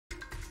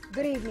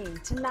Good evening.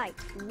 Tonight,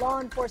 law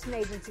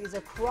enforcement agencies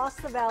across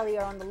the valley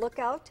are on the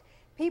lookout.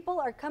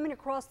 People are coming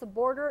across the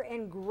border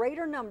in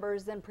greater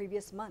numbers than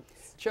previous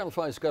months. Channel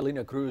 5's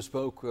Carolina Cruz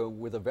spoke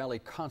with a valley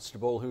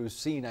constable who's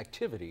seen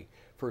activity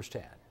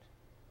firsthand.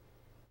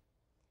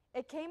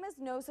 It came as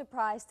no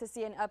surprise to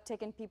see an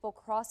uptick in people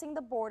crossing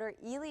the border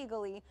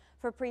illegally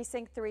for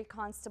Precinct 3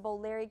 Constable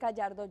Larry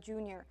Gallardo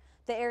Jr.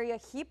 The area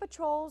he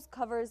patrols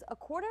covers a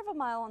quarter of a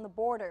mile on the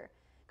border.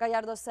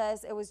 Gallardo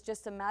says it was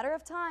just a matter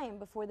of time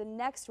before the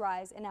next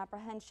rise in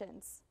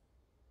apprehensions.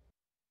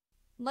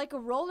 Like a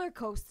roller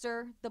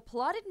coaster, the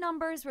plotted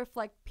numbers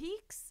reflect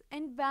peaks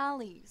and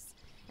valleys.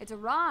 It's a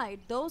ride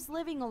those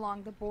living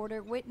along the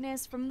border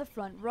witness from the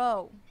front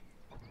row.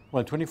 Well,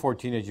 in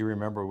 2014, as you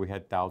remember, we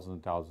had thousands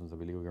and thousands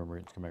of illegal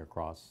immigrants coming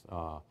across,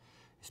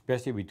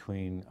 especially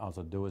between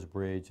Alzaduas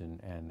Bridge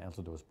and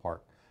Alzaduas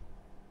Park.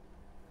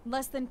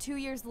 Less than 2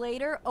 years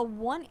later, a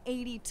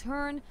 180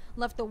 turn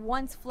left the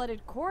once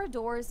flooded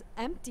corridors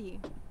empty.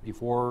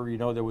 Before,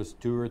 there was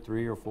 2 or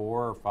 3 or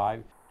 4 or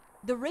 5.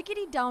 The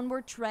rickety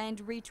downward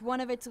trend reached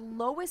one of its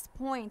lowest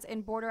points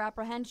in border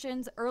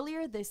apprehensions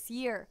earlier this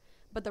year.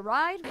 But the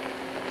ride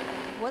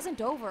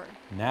wasn't over.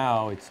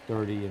 Now it's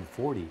 30 and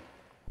 40.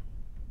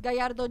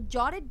 Gallardo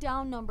jotted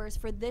down numbers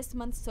for this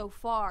month so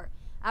far.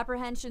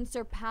 Apprehensions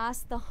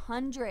surpassed the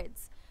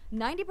hundreds.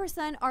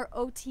 90% are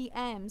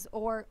OTMs,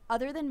 or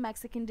other than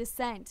Mexican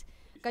descent.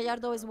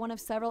 Gallardo is one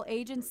of several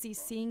agencies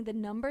seeing the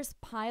numbers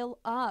pile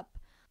up.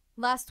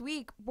 Last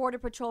week, Border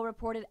Patrol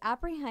reported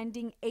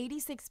apprehending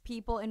 86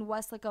 people in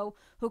Weslaco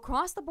who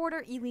crossed the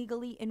border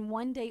illegally in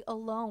one day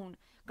alone.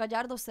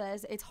 Gallardo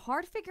says it's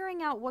hard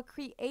figuring out what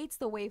creates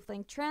the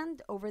wavelength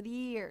trend over the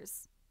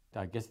years.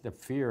 I guess the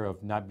fear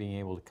of not being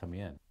able to come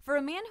in. For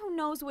a man who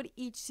knows what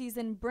each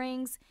season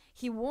brings,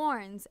 he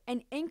warns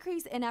an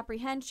increase in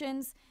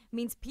apprehensions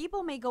means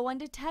people may go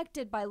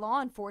undetected by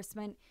law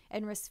enforcement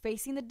and risk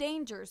facing the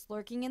dangers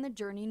lurking in the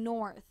journey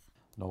north.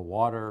 No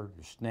water,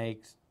 there's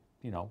snakes,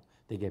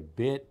 they get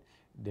bit,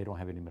 they don't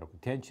have any medical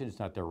attention, it's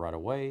not there right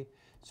away.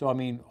 So,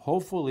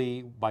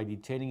 hopefully by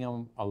detaining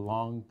them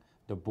along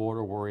the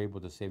border, we're able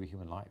to save a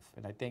human life.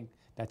 And I think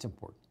that's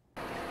important.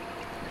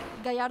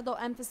 Gallardo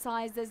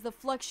emphasizes the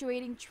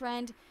fluctuating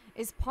trend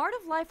is part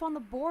of life on the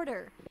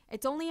border.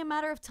 It's only a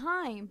matter of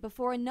time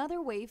before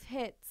another wave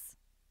hits.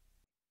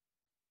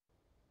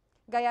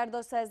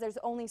 Gallardo says there's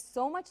only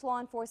so much law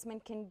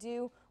enforcement can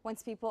do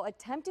once people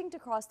attempting to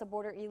cross the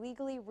border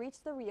illegally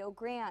reach the Rio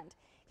Grande.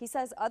 He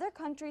says other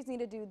countries need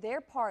to do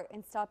their part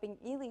in stopping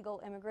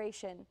illegal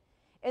immigration.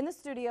 In the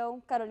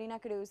studio, Carolina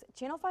Cruz,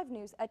 Channel 5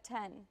 News at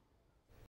 10.